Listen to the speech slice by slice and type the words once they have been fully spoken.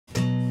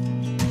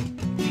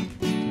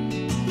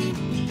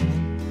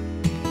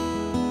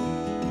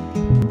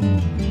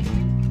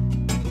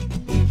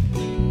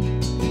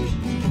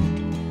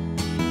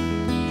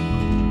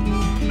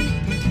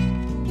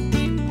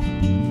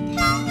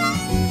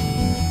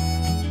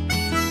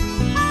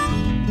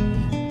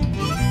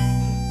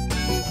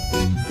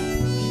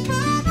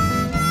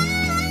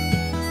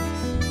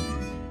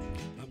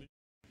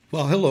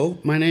Well, hello.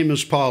 My name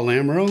is Paul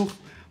Lamoureux.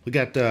 We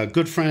got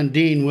good friend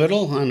Dean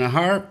Whittle on the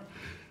harp,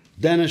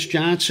 Dennis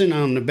Johnson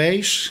on the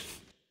bass,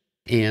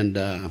 and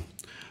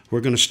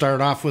we're going to start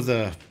off with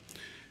a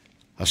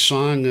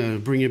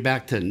song bring you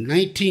back to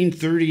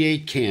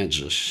 1938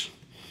 Kansas,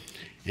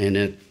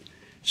 and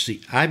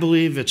I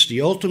believe it's the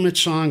ultimate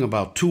song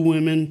about two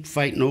women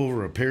fighting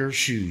over a pair of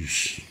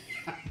shoes.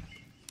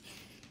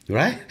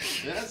 Right?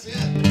 That's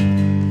it.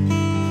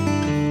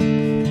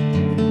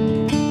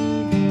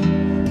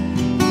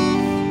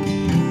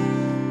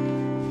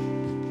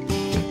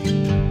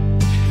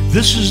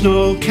 This is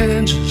no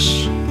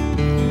Kansas,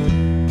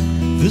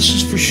 this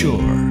is for sure.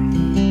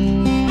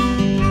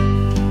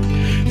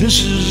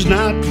 This is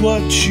not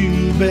what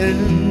you've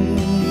been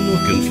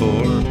looking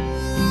for.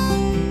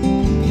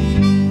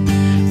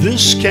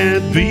 This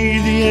can't be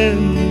the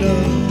end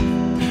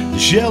of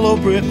this yellow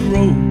brick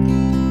road.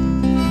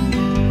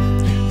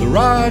 There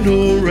are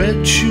no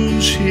red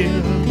shoes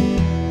here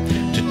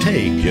to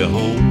take you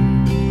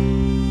home.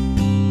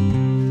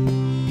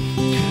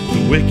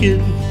 The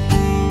wicked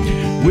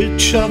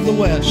witch of the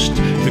West,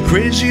 the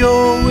crazy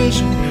old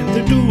wizard,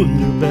 they're doing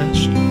their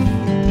best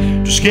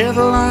to scare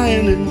the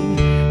lion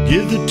and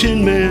give the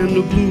Tin Man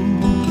the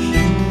blues.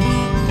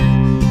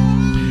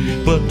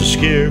 But the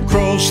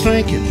scarecrow's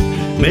thinking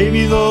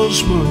maybe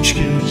those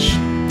munchkins,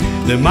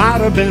 they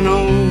might have been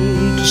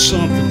on to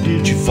something.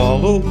 Did you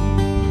follow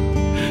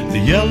the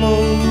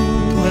yellow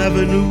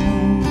avenue?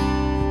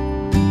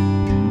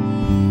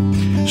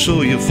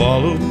 So you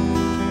followed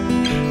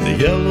the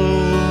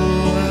yellow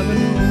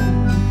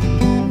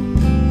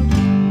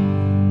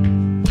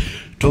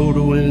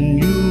Toto,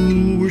 and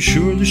you were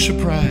surely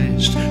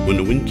surprised when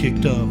the wind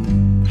kicked up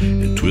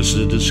and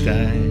twisted the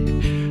sky.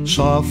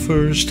 Saw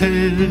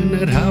firsthand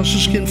that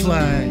houses can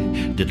fly.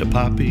 Did the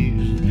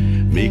poppies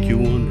make you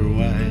wonder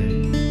why?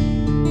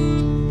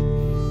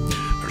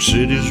 Our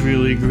city's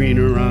really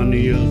greener on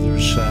the other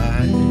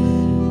side.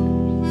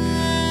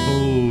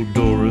 Oh,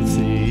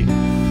 Dorothy,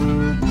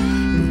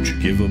 don't you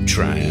give up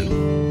trying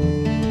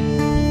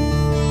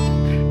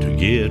to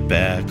get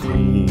back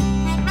home.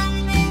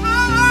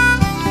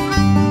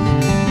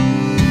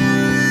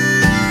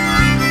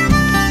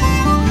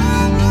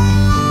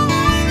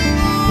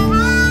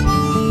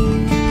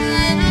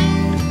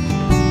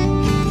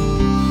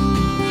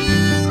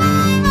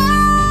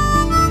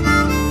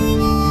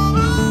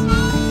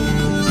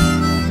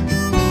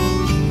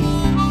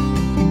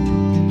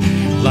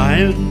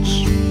 Lions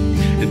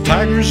and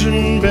tigers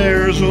and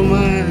bears, oh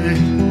my.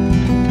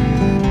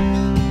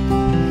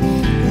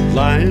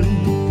 Lion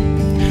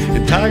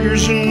and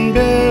tigers and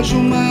bears,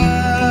 oh my.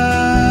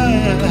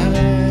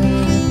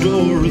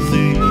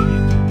 Dorothy,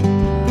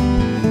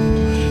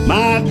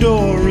 my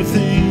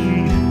Dorothy,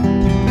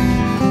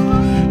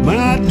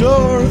 my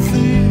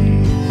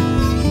Dorothy,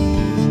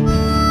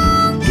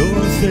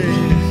 Dorothy.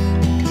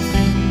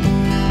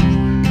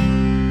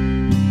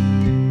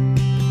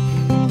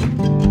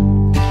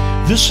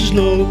 This is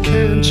no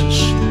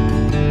Kansas,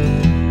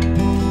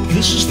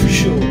 this is for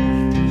sure.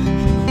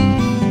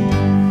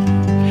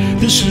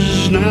 This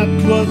is not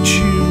what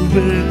you've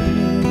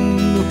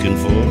been looking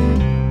for.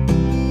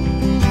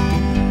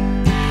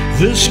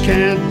 This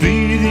can't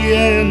be the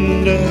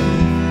end of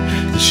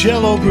this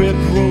yellow brick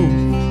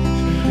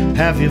road.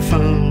 Have you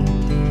found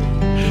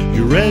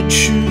your red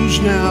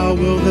shoes now?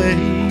 Will they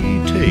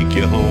take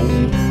you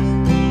home?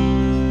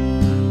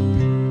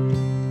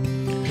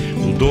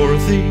 Well,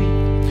 Dorothy,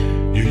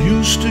 you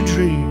used to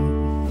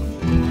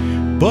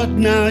dream, but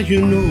now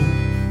you know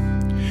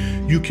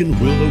you can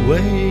will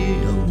away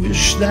a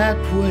wish that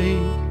way.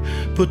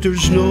 But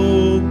there's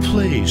no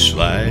place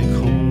like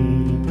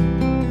home.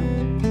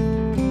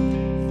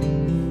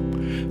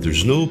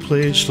 There's no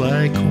place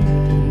like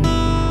home.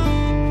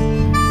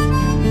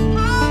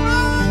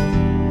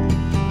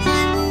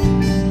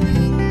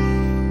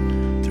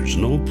 There's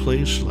no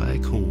place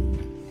like home.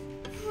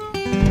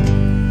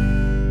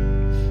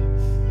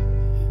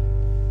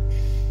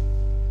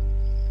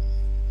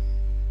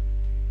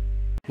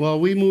 Well,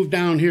 we moved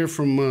down here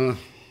from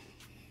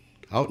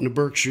out in the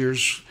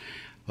Berkshires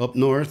up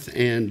north,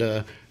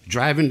 and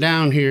driving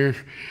down here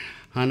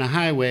on the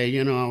highway,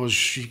 you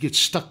get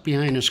stuck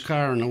behind this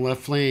car in the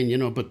left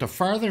lane, but the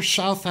farther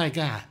south I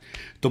got,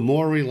 the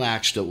more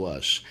relaxed it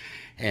was.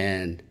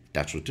 And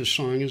that's what this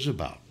song is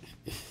about.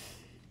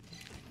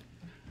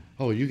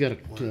 Oh, you got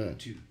it. 1,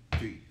 2,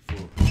 3,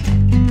 4.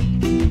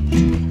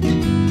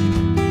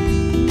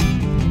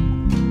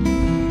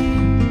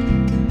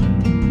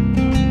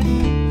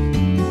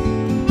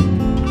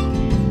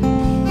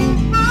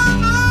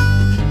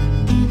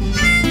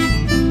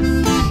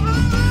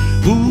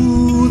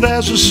 Ooh,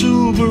 there's a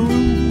Subaru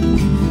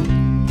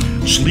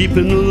sleep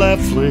in the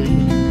left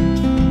lane.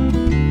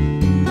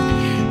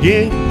 You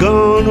ain't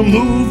gonna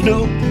move,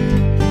 no,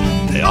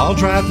 they all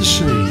drive the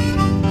same.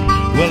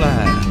 Well,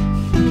 I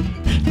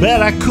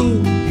bet I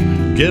could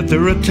get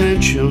their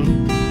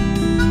attention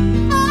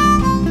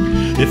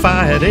if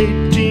I had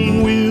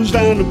 18 wheels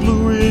down the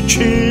Blue Ridge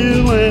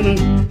Hill and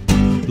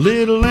a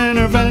little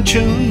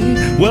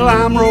intervention. Well,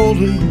 I'm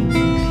rolling,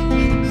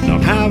 now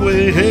on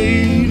Highway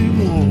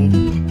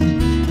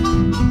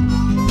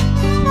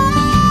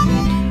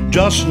 81.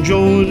 Just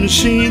enjoying the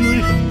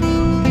scenery,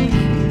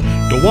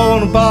 don't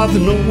wanna bother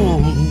no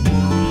one.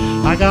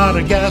 I got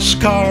a gas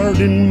card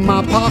in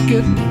my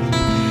pocket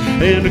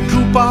and a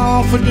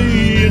coupon for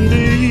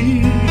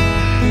D&D.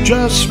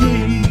 Just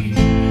me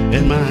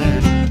and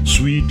my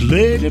sweet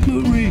Lady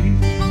Marie.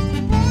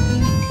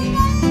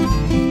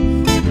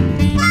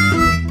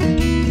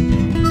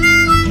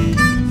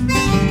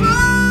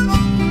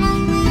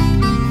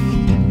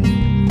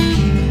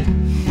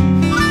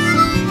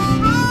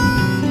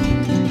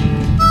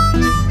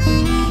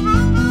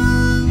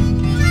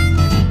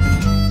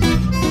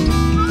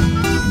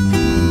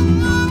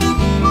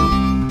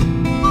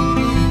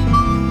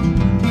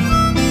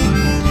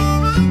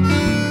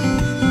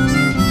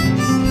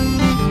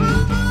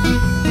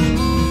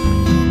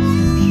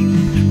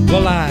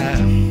 Well, I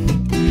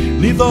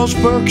leave those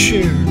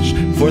Berkshires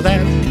for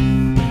that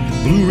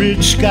Blue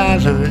Ridge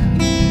skyline,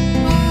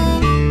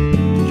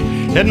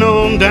 heading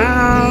on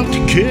down to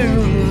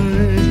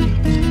Caroline.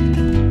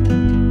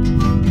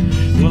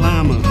 Well,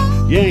 I'm a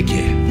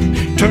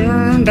Yankee,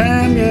 turned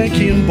damn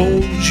Yankee, and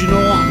boys, you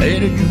know I'm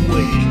headed your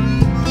way.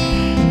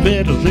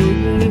 Better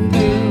lay them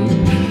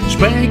down,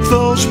 spank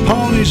those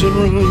ponies and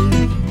run.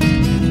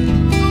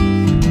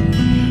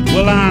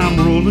 Well, I'm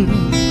rolling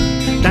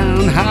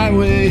down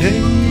Highway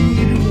 81,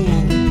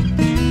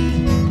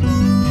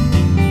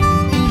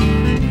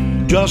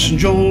 just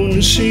enjoying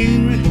the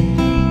scenery,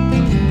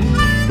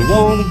 don't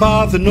wanna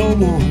bother no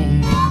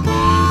one.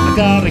 I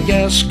got a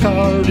gas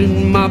card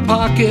in my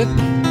pocket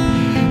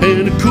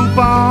and a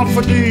coupon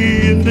for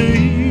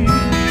D&D.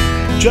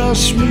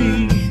 Just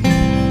me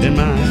and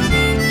my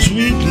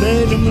sweet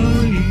Lady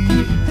Marie.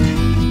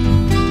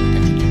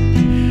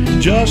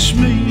 Just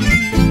me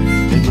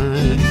and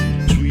my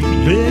sweet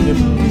Lady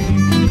Marie.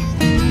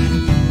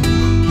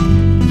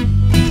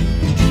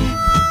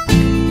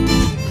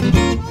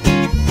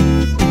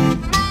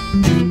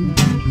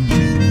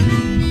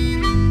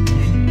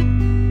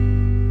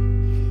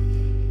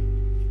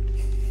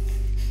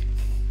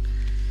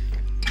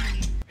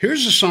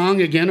 Here's a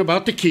song again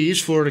about the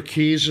Keys, Florida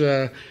Keys.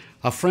 A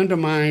friend of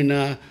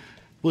mine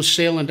was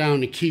sailing down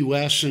to Key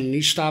West, and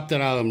he stopped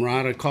at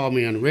Islamorada, called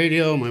me on the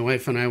radio. My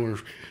wife and I were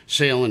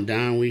sailing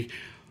down. We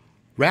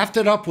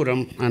rafted up with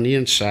him on the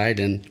inside,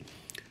 and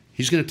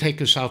he's going to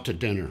take us out to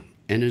dinner.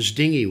 And his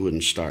dinghy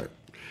wouldn't start,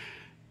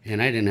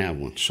 and I didn't have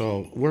one.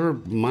 So we're a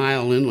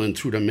mile inland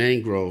through the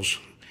mangroves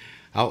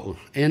out.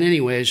 And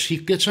anyways, he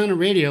gets on the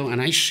radio,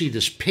 and I see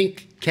this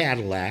pink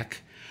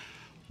Cadillac,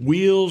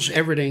 wheels,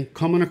 everything,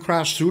 coming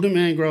across through the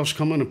mangroves,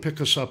 coming to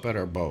pick us up at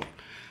our boat.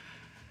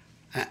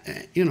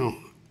 You know,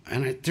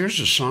 and there's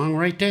a song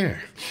right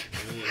there.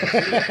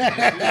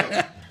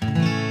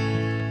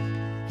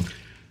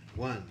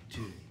 1,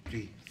 2,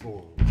 3,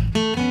 4.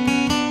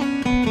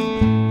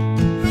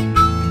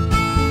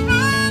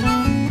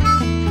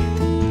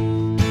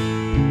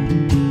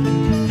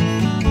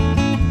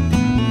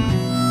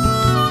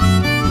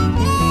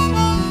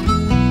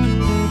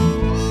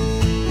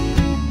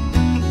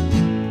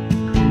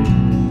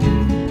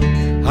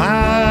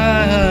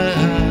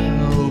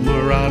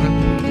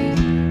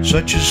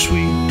 Such a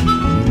sweet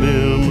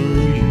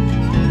memory.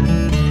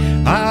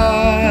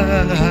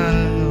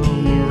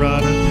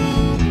 Islamorada,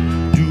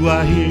 do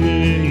I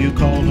hear you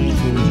calling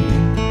for me?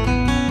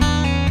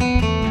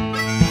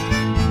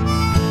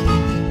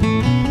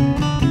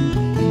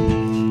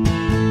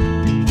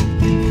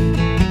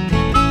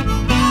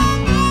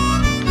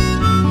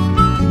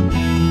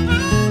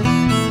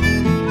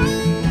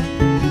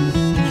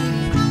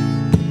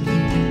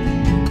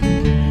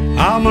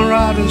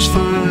 Islamorada's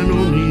fine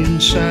on the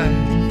inside.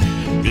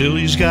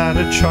 Billy's got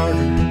a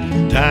charter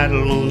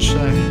title on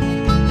site.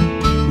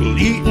 We'll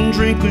eat and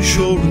drink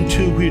ashore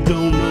until we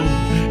don't know,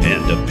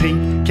 and the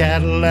pink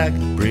Cadillac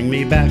bring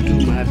me back to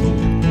my boat.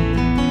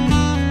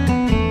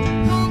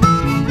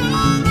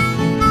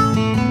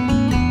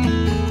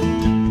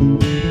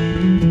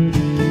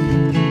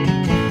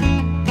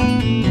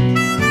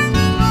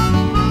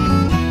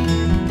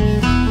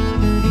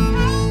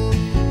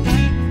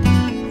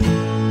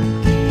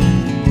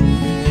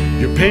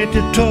 Your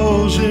painted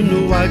toes in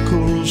the white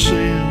coral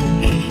sand,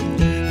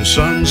 the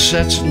sun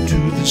sets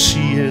into the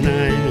sea, and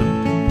I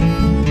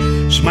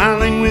am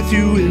smiling with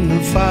you in the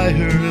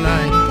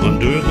firelight,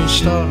 under the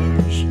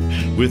stars,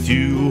 with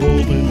you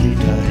holding me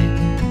tight.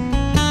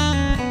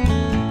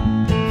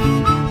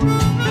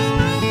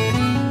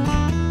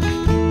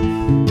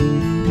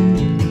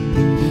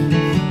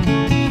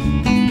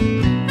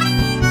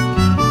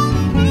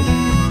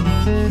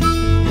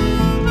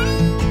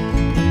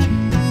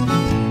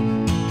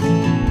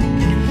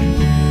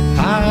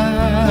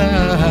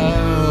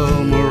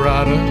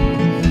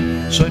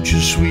 Such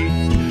a sweet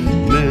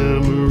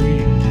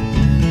memory.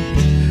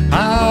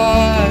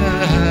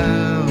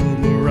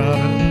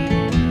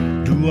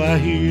 Islamorada, do I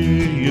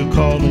hear you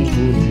calling for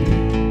me?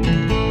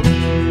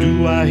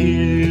 Do I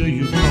hear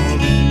you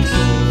calling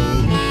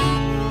for me?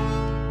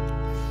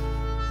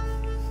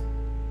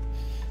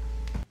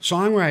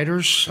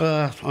 Songwriters,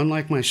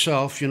 unlike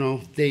myself, you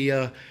know,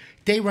 they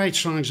write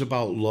songs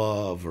about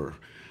love or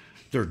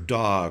their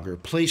dog or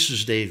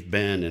places they've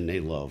been and they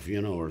love,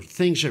 you know, or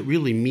things that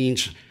really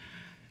means.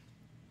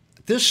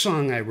 This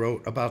song I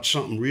wrote about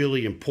something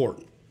really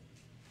important.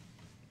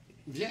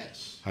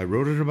 Yes. I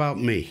wrote it about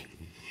me.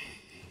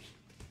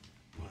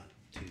 1,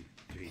 2,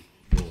 3,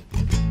 4.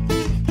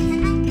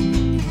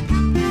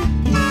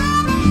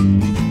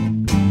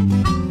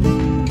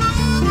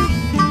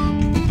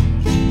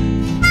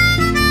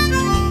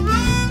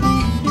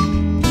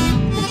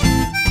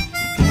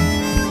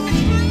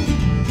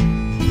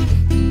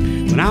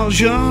 When I was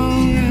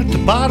young, at the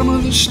bottom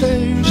of the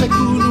stairs, I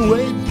couldn't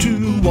wait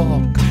to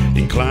walk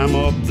and climb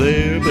up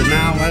there. But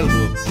now I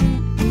look,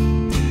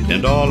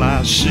 and all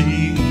I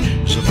see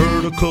is a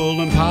vertical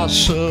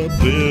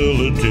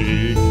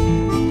impossibility.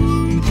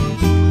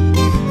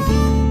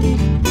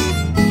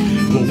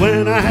 Well,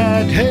 when I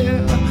had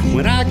hair,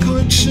 when I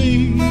could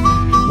see,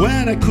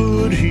 when I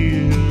could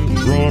hear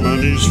growing on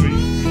his feet,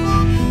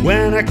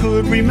 when I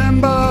could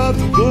remember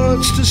the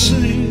words to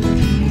sing,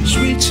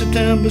 sweet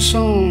September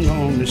song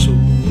on this old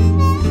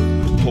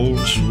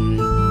porch swing.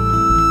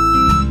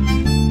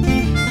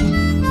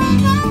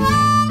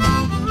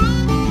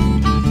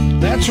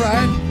 That's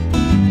right.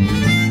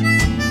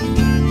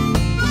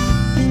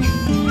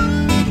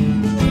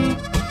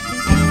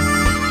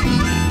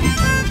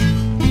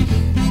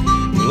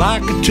 Well, I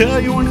could tell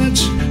you when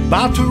it's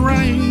about to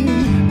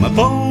rain, my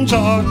bones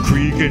are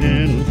creaking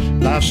in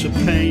lots of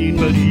pain.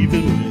 But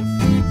even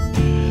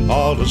with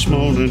all this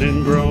moaning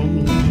and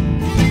groan,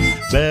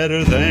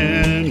 better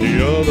than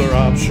the other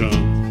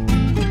option.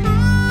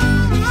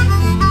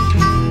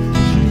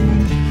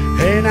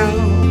 Hey now,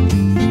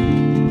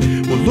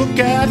 well look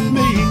at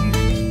me,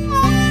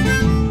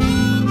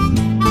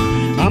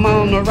 I'm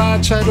on the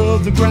right side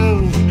of the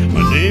ground.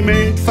 My name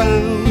ain't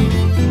found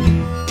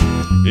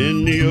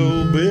in the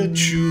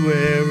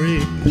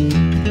obituary.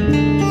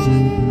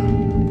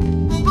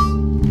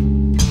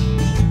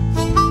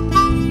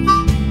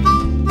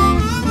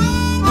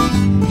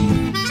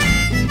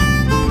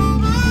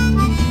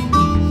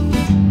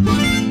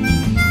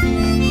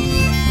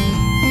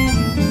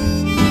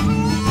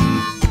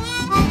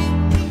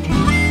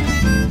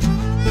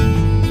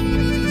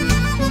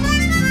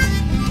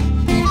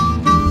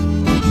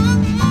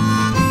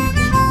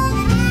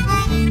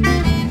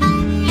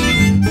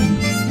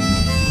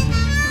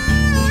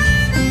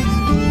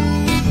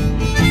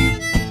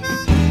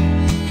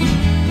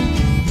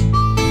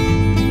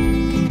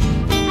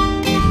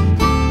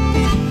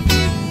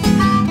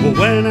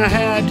 When I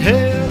had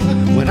hair,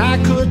 when I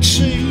could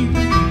see,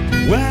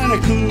 when I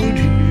could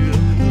hear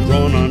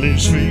growing on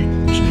his feet,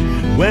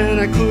 when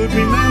I could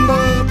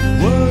remember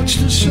words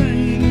to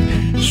sing,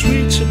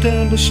 sweet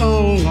September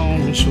song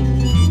on this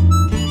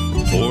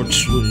old porch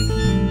swing.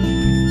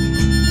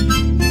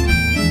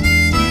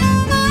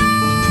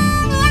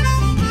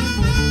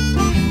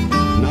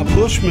 Now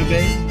push me,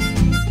 babe,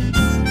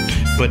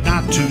 but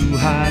not too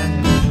high.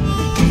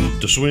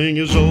 The swing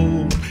is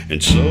old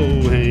and so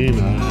ain't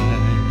I.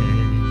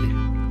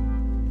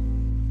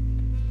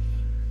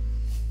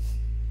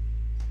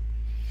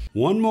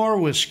 One more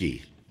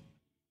whiskey.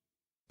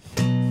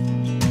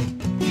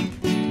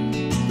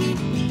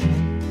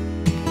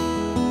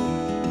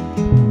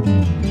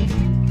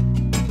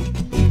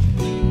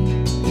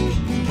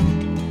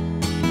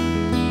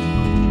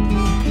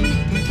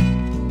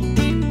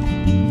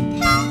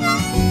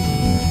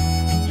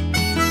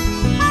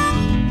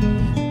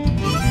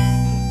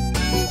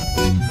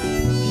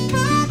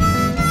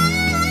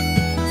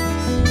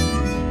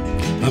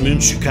 I'm in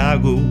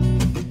Chicago.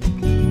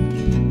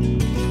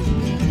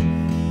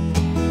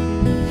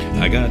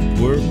 I got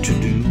work to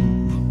do.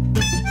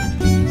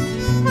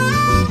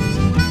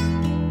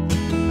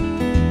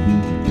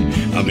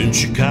 I'm in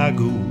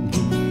Chicago.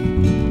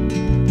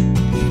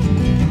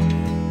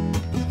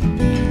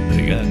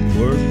 I got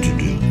work to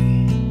do.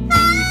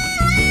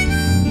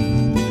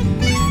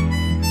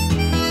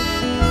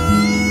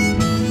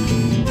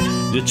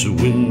 It's a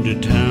windy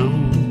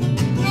town.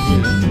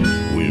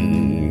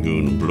 Wind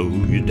gonna blow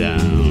you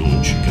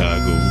down,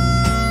 Chicago.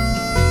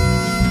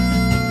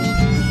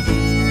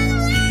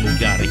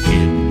 Gotta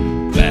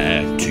get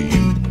back to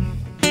you.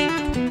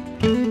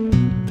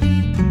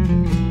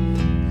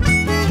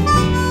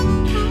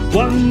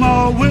 One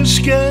more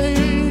whiskey,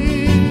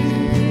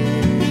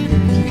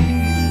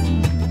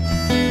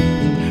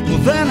 well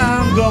then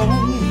I'm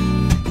gone.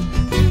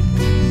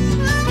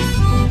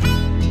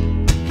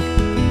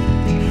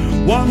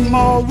 One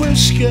more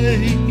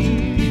whiskey,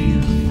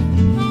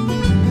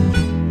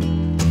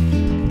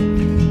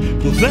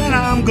 well then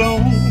I'm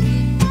gone.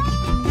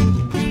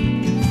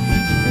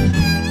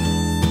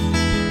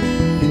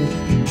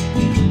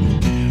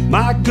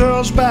 My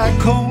girl's back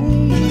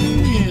home,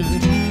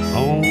 yeah,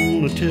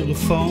 on the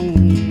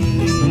telephone,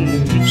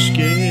 it's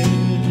scared.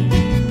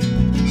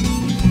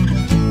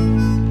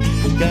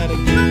 Gotta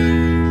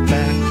get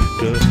back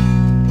up.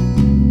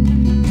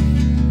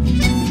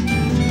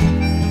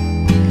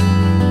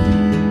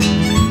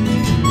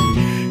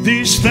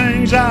 These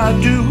things I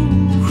do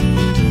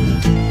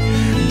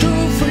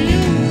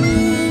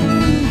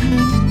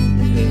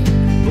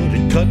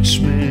beats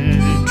me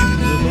to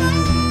the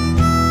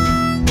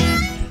bone.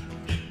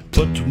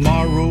 But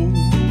tomorrow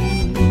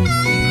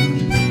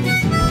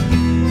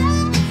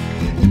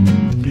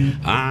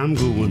I'm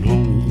going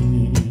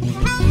home.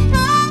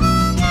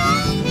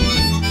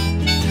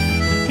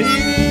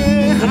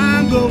 Yeah,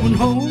 I'm going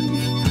home.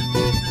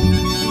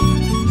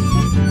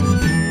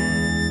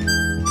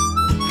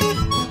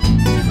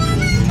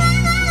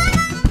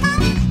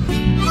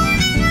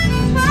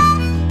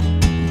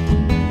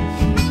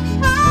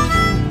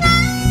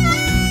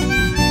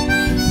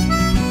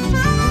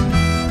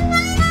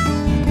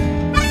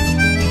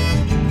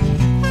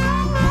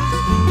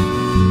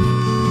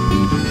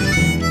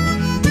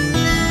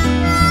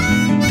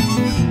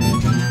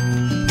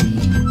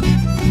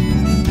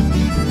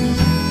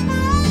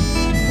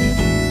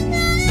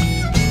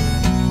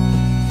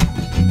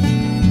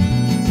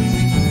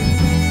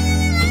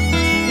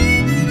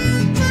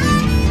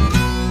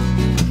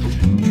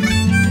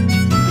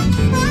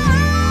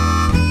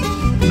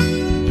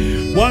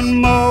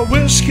 One more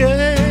whiskey,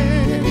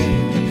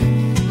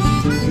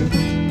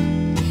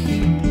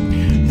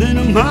 then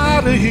I'm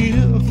out of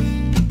here.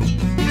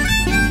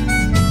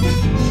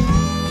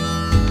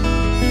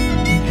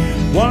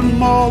 One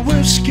more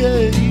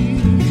whiskey,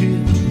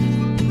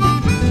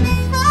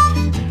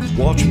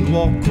 watch me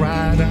walk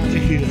right out of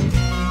here.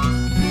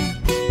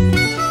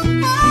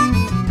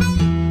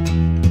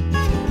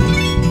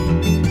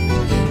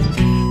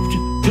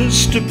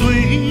 Mister,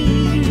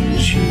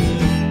 please,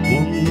 yeah,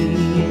 one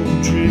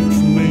more drink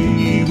for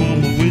me,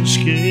 one more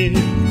whiskey.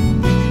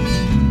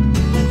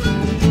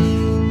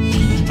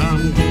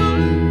 I'm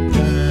going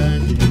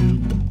back in.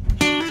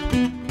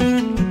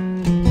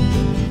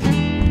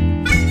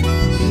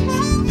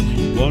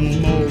 One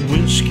more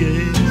whiskey.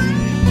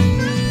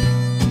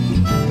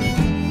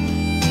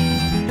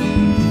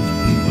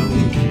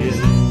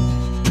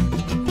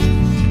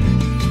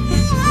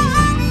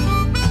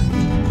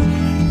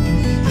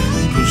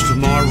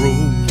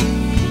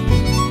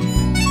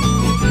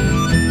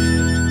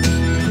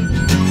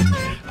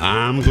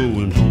 I'm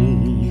going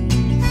home.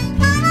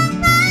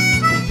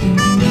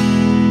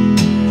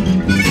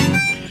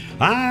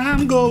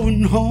 I'm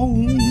going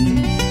home.